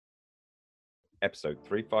Episode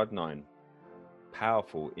 359,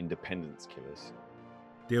 Powerful Independence Killers.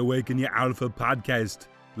 The Awaken Your Alpha podcast.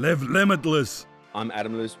 Live limitless. I'm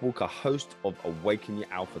Adam Lewis Walker, host of Awaken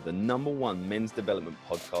Your Alpha, the #1 men's development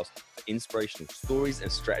podcast for inspirational stories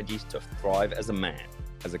and strategies to thrive as a man.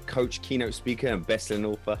 As a coach, keynote speaker, and best-selling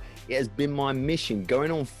author, it has been my mission going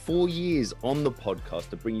on 4 years on the podcast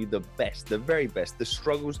to bring you the best, the very best, the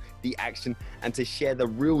struggles, the action, and to share the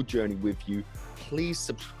real journey with you. Please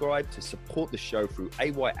subscribe to support the show through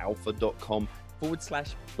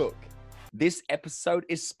ayalpha.com/book. This episode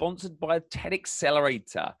is sponsored by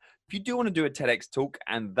TEDxcelerator. If you do want to do a TEDx talk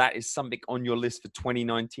and that is something on your list for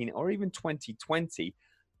 2019 or even 2020,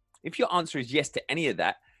 if your answer is yes to any of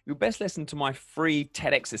that, you'll best listen to my free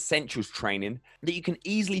TEDx Essentials training that you can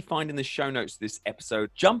easily find in the show notes of this episode.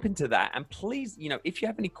 Jump into that, and please, if you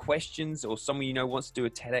have any questions or someone wants to do a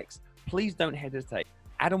TEDx, please don't hesitate.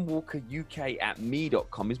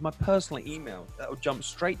 AdamWalkerUK@me.com is my personal email. That'll jump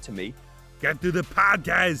straight to me. Get to the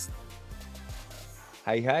podcast.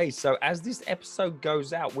 Hey. So as this episode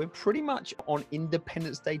goes out, we're pretty much on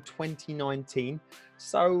Independence Day 2019.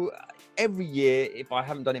 So every year, if I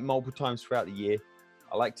haven't done it multiple times throughout the year,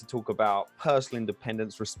 I like to talk about personal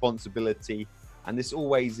independence, responsibility. And this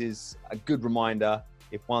always is a good reminder.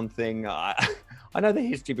 If one thing, I know the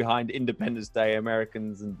history behind Independence Day,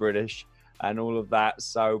 Americans and British and all of that.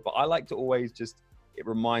 But I like to always it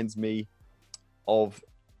reminds me of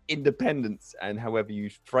independence and however you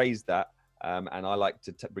phrase that. And I like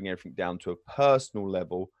to bring everything down to a personal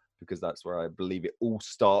level because that's where I believe it all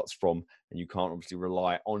starts from. And you can't obviously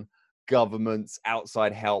rely on governments,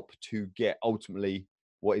 outside help to get ultimately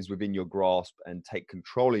what is within your grasp and take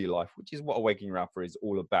control of your life, which is what Awakening Your Alpha is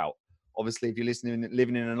all about. Obviously, if you're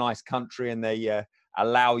living in a nice country and they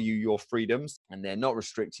allow you your freedoms and they're not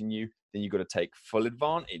restricting you, then you've got to take full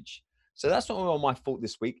advantage. So that's not all my fault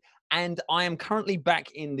this week. And I am currently back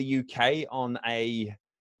in the UK on a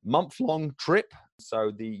month-long trip.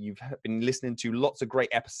 So you've been listening to lots of great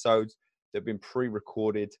episodes that have been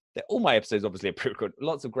pre-recorded. All my episodes obviously are pre-recorded.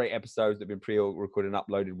 Lots of great episodes that have been pre-recorded and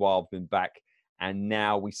uploaded while I've been back. And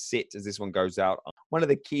now we sit as this one goes out. One of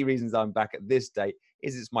the key reasons I'm back at this date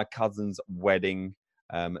is it's my cousin's wedding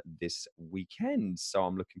this weekend. So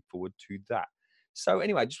I'm looking forward to that. So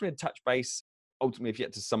anyway, I just want to touch base. Ultimately, if you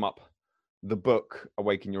had to sum up the book,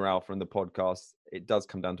 Awaken Your Alpha, and the podcast, it does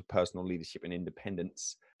come down to personal leadership and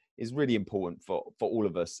independence is really important for all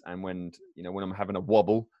of us. And when I'm having a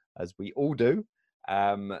wobble, as we all do,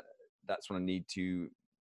 that's when I need to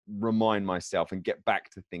remind myself and get back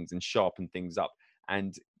to things and sharpen things up.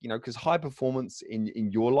 And, because high performance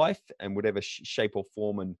in your life and whatever shape or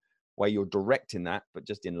form and way you're directing that, but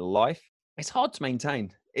just in life, it's hard to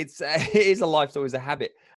maintain. It is a life, it's always a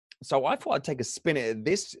habit. So I thought I'd take a spin at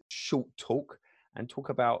this short talk and talk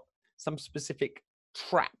about some specific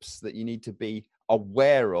traps that you need to be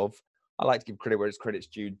aware of. I like to give credit where it's credit's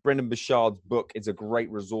due. Brendon Burchard's book is a great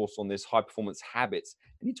resource on this high performance habits.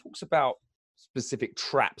 And he talks about specific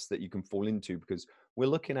traps that you can fall into because we're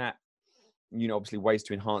looking at, obviously ways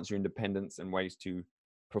to enhance your independence and ways to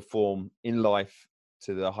perform in life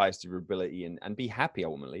to the highest of your ability and be happy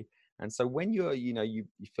ultimately. And so when you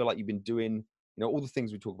feel like you've been doing, all the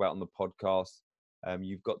things we talk about on the podcast,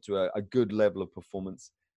 you've got to a good level of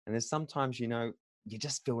performance. And there's sometimes, you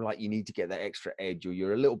just feel like you need to get that extra edge or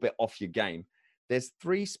you're a little bit off your game. There's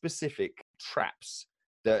 3 specific traps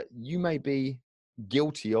that you may be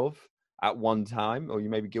guilty of at one time, or you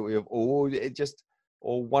may be guilty of, or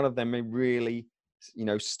one of them may really,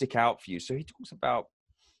 stick out for you. So he talks about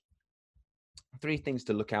 3 things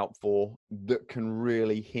to look out for that can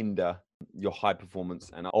really hinder your high performance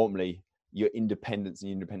and ultimately your independence and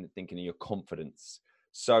your independent thinking and your confidence.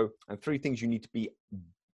 So, and 3 things you need to be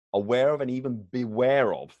aware of and even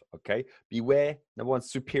beware of, okay? Beware, number 1,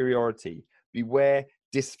 superiority. Beware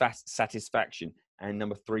dissatisfaction. And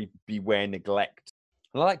number 3, beware neglect.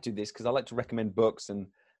 And I like to do this because I like to recommend books and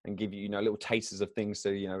give you, little tasters of things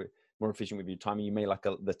so, more efficient with your time. And you may like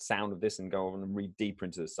the sound of this and go on and read deeper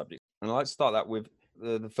into the subject. And I like to start that with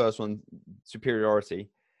the first one, superiority.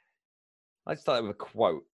 I like to start that with a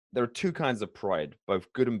quote. There are 2 kinds of pride,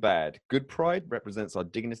 both good and bad. Good pride represents our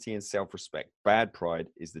dignity and self-respect. Bad pride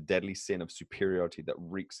is the deadly sin of superiority that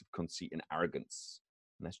reeks of conceit and arrogance.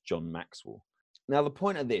 And that's John Maxwell. Now, the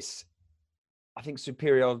point of this, I think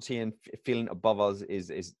superiority and feeling above us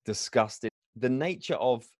is disgusting. The nature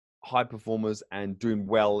of high performers and doing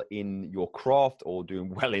well in your craft or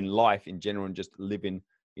doing well in life in general and just living,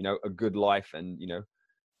 a good life and,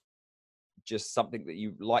 just something that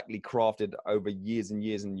you likely crafted over years and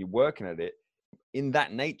years and you're working at it. In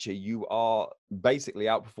that nature, you are basically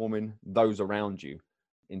outperforming those around you.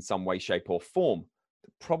 in some way, shape, or form.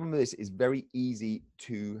 The problem with this is very easy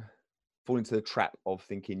to fall into the trap of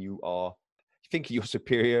thinking you're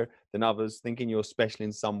superior than others, thinking you're special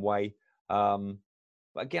in some way.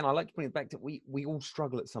 But again, I like to bring it back to we all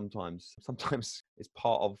struggle at sometimes. Sometimes it's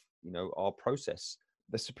part of our process.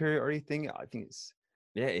 The superiority thing, I think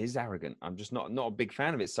it is arrogant. I'm just not a big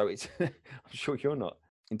fan of it. So it's I'm sure you're not.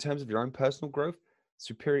 In terms of your own personal growth,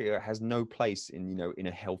 superior has no place in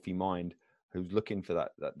a healthy mind who's looking for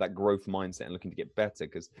that growth mindset and looking to get better.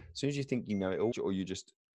 Because as soon as you think you know it all, or you're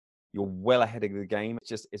well ahead of the game,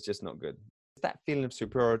 it's just not good. That feeling of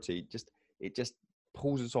superiority it just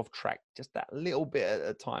pulls us off track just that little bit at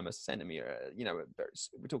a time, a centimeter,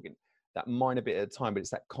 we're talking that minor bit at a time, but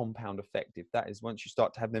it's that compound effect. If that is, once you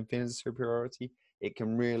start to have them feelings of superiority, it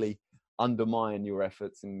can really undermine your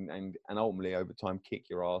efforts and ultimately over time kick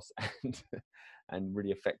your ass and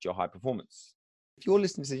really affect your high performance. If you're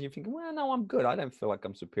listening to this, you're thinking, well, no, I'm good. I don't feel like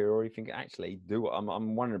I'm superior. Or you think, actually,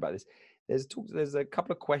 I'm wondering about this. There's a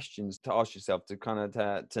couple of questions to ask yourself to kind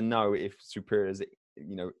of to know if superior has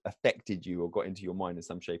affected you or got into your mind in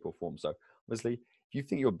some shape or form. So obviously, if you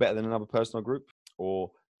think you're better than another person or group,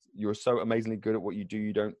 or you're so amazingly good at what you do,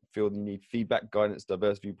 you don't feel you need feedback, guidance,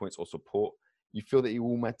 diverse viewpoints, or support. You feel that you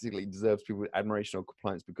automatically deserve people with admiration or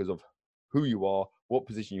compliance because of who you are, what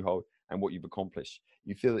position you hold, and what you've accomplished.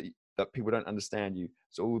 You feel that people don't understand you.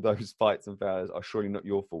 So all those fights and failures are surely not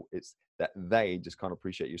your fault. It's that they just can't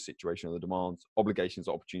appreciate your situation or the demands, obligations,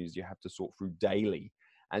 opportunities you have to sort through daily.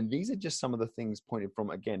 And these are just some of the things pointed from,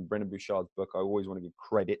 again, Brendon Burchard's book. I always want to give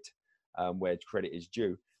credit where credit is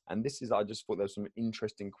due. And I just thought there's some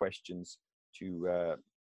interesting questions to,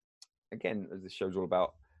 again, as this show's all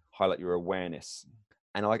about, highlight your awareness.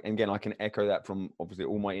 And I can echo that from obviously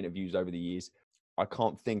all my interviews over the years. I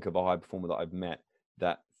can't think of a high performer that I've met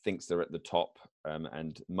that thinks they're at the top,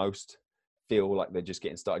 and most feel like they're just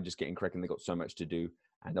getting started, just getting cracking. They've got so much to do.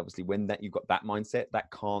 And obviously when you've got that mindset,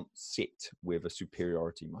 that can't sit with a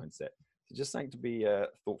superiority mindset. So just something to be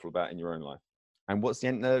thoughtful about in your own life. And what's the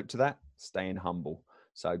antidote to that? Staying humble.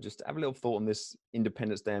 So just have a little thought on this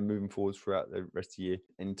Independence Day and moving forwards throughout the rest of the year.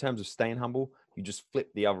 And in terms of staying humble, you just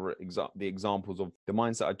flip the examples of the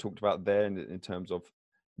mindset I talked about there in terms of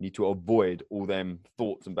you need to avoid all them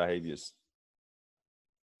thoughts and behaviors.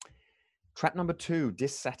 Trap number 2,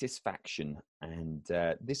 dissatisfaction. And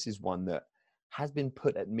this is one that has been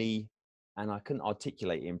put at me and I couldn't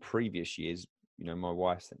articulate in previous years. My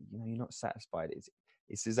wife said, you're not satisfied.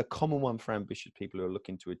 This is a common one for ambitious people who are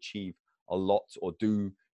looking to achieve a lot or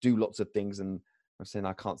do lots of things. And I'm saying,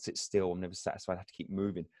 I can't sit still. I'm never satisfied. I have to keep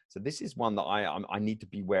moving. So this is one that I need to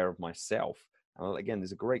be aware of myself. And again,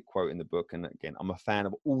 there's a great quote in the book. And again, I'm a fan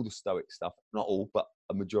of all the Stoic stuff, not all, but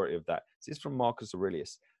a majority of that. This is from Marcus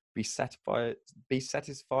Aurelius. Be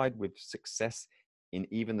satisfied with success in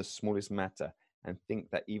even the smallest matter, and think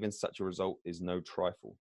that even such a result is no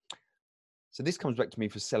trifle. So this comes back to me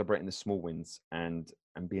for celebrating the small wins and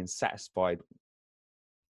being satisfied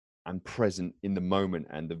and present in the moment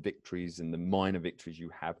and the victories and the minor victories you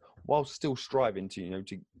have, while still striving to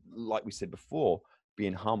like we said before,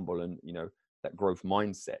 being humble and that growth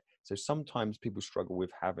mindset. So sometimes people struggle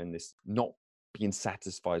with having this, not being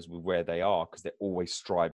satisfied with where they are, because they're always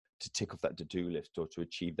striving to tick off that to-do list or to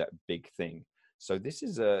achieve that big thing. So this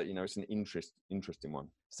is it's an interesting one.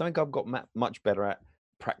 Something I've got much better at,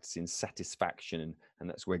 practicing satisfaction, and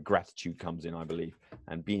that's where gratitude comes in, I believe,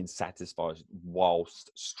 and being satisfied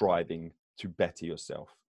whilst striving to better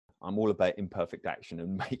yourself. I'm all about imperfect action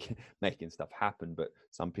and making stuff happen, but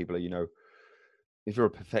some people are, if you're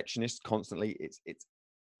a perfectionist constantly, it's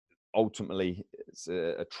ultimately it's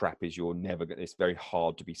a trap. Is you're never going. It's very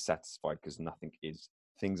hard to be satisfied because nothing is.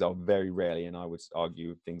 Things are very rarely, and I would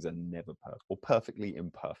argue things are never perfect or perfectly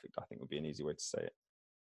imperfect, I think would be an easy way to say it.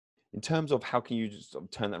 In terms of how can you just sort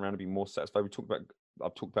of turn that around and be more satisfied, I've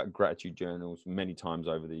talked about gratitude journals many times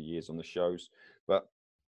over the years on the shows, but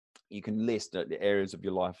you can list the areas of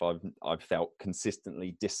your life I've felt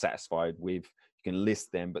consistently dissatisfied with. You can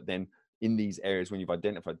list them, but then in these areas, when you've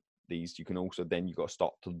identified these, you can also then you've got to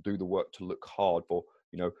start to do the work to look hard for,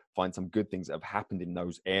 find some good things that have happened in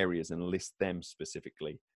those areas and list them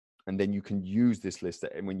specifically. And then you can use this list,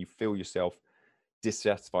 and when you feel yourself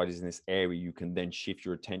dissatisfied in this area, you can then shift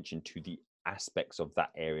your attention to the aspects of that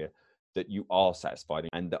area that you are satisfied in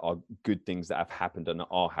and that are good things that have happened and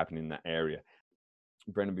are happening in that area.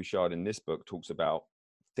 Brendon Burchard in this book talks about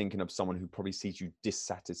thinking of someone who probably sees you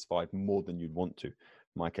dissatisfied more than you'd want to. In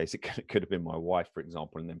my case, it could have been my wife, for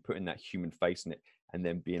example, and then putting that human face in it and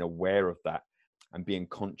then being aware of that and being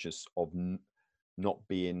conscious of not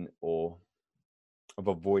being or of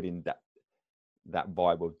avoiding that that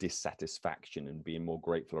vibe of dissatisfaction and being more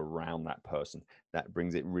grateful around that person. That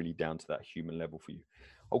brings it really down to that human level for you.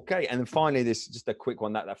 Okay, and then finally, this just a quick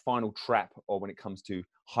one, that final trap, or when it comes to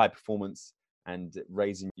high performance and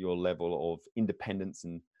raising your level of independence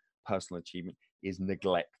and personal achievement, is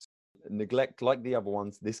neglect. Neglect, like the other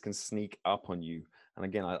ones, this can sneak up on you. And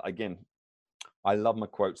again, I love my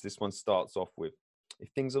quotes. This one starts off with, if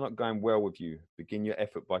things are not going well with you, begin your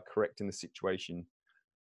effort by correcting the situation,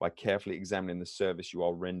 by carefully examining the service you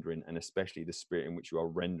are rendering, and especially the spirit in which you are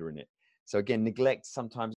rendering it. So again, neglect,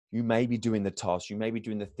 sometimes you may be doing the tasks, you may be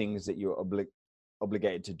doing the things that you're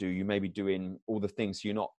obligated to do, you may be doing all the things, so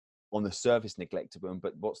you're not on the surface neglectable them,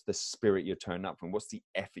 but what's the spirit you're turning up from? What's the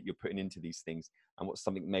effort you're putting into these things? And what's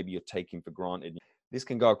something maybe you're taking for granted? This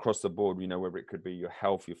can go across the board, whether it could be your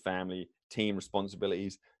health, your family, team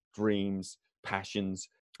responsibilities, dreams, passions,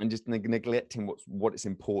 and just neglecting what is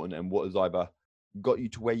important and what has either got you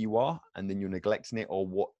to where you are, and then you're neglecting it,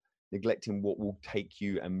 or neglecting what will take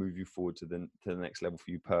you and move you forward to the next level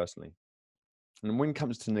for you personally. And when it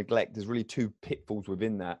comes to neglect, there's really two pitfalls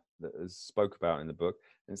within that is spoke about in the book.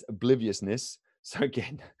 And it's obliviousness. So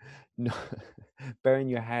again, burying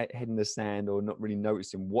your head in the sand or not really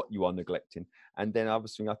noticing what you are neglecting. And then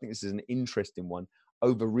obviously, I think this is an interesting one,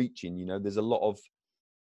 overreaching. There's a lot of,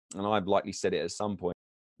 and I've likely said it at some point,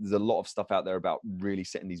 there's a lot of stuff out there about really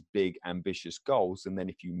setting these big, ambitious goals. And then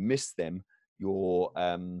if you miss them, you're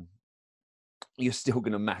still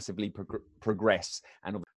going to massively progress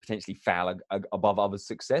and potentially fail above other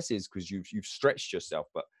successes because you've stretched yourself.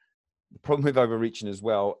 But the problem with overreaching as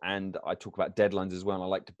well, and I talk about deadlines as well, and I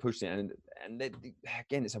like to push it. And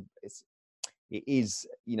again, it's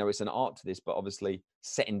an art to this, but obviously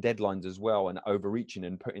setting deadlines as well and overreaching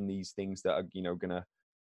and putting these things that are, going to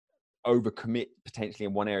overcommit potentially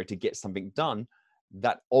in one area to get something done,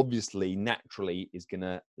 that obviously naturally is going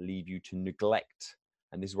to leave you to neglect.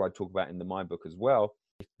 And this is what I talk about in my book as well.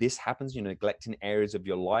 If this happens, you're neglecting areas of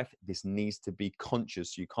your life, this needs to be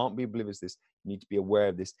conscious. You can't be oblivious to this. You need to be aware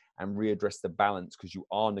of this and readdress the balance, because you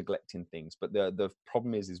are neglecting things. But the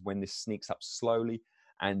problem is when this sneaks up slowly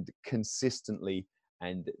and consistently,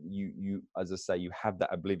 and you, as I say, you have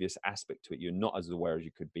that oblivious aspect to it. You're not as aware as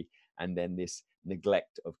you could be. And then this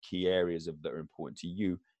neglect of key areas that are important to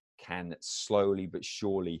you can slowly but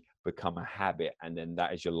surely become a habit. And then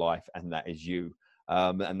that is your life, and that is you.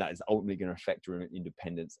 And that is ultimately going to affect your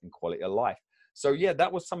independence and quality of life. So yeah,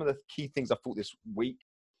 that was some of the key things I thought this week.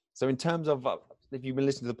 So in terms of, if you've been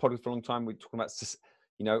listening to the podcast for a long time, we're talking about,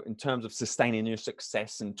 in terms of sustaining your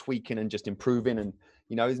success and tweaking and just improving. And,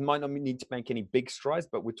 it might not need to make any big strides,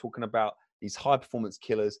 but we're talking about these high performance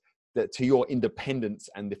killers that to your independence,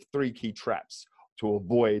 and the 3 key traps to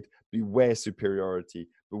avoid: beware superiority,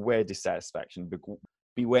 beware dissatisfaction,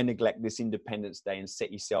 beware neglect this Independence Day, and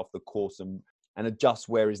set yourself the course and adjust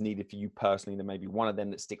where is needed for you personally. There may be one of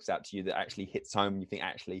them that sticks out to you that actually hits home, and you think,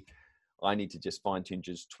 actually, I need to just fine tune,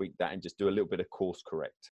 just tweak that and just do a little bit of course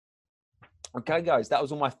correct. Okay, guys, that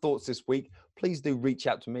was all my thoughts this week. Please do reach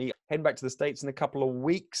out to me. Heading back to the States in a couple of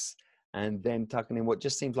weeks, and then tucking in what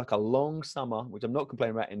just seems like a long summer, which I'm not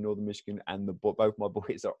complaining about in Northern Michigan, and both my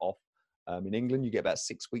boys are off. In England, you get about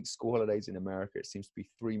 6 weeks school holidays. In America, it seems to be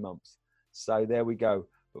 3 months. So there we go.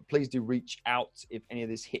 But please do reach out if any of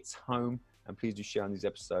this hits home. And please do share on these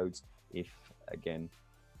episodes if, again,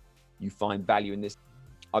 you find value in this.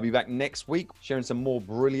 I'll be back next week sharing some more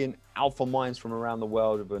brilliant alpha minds from around the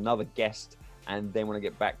world with another guest. And then when I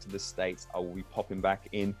get back to the States, I will be popping back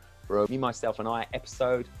in for a Me, Myself, and I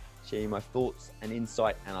episode, sharing my thoughts and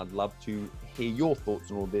insight. And I'd love to hear your thoughts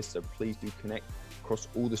on all this. So please do connect across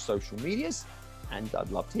all the social medias. And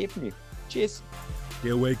I'd love to hear from you. Cheers. The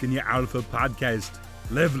Awaken Your Alpha podcast.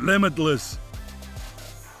 Live limitless.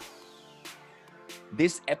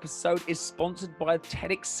 This episode is sponsored by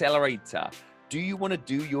TEDxcelerator. Do you want to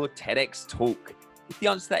do your TEDx talk? If the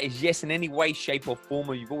answer to that is yes in any way, shape or form,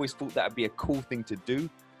 or you've always thought that would be a cool thing to do,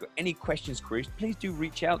 got any questions, queries, please do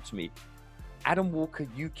reach out to me.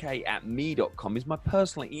 AdamWalkerUK@me.com is my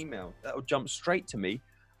personal email. That'll jump straight to me.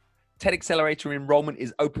 TEDxcelerator enrollment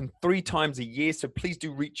is open 3 times a year, so please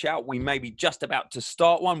do reach out. We may be just about to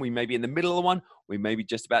start one. We may be in the middle of one. We may be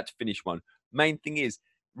just about to finish one. Main thing is,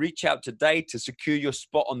 reach out today to secure your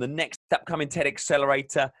spot on the next upcoming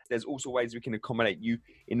TEDxcelerator. There's also ways we can accommodate you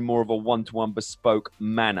in more of a one-to-one bespoke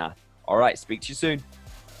manner. All right, speak to you soon.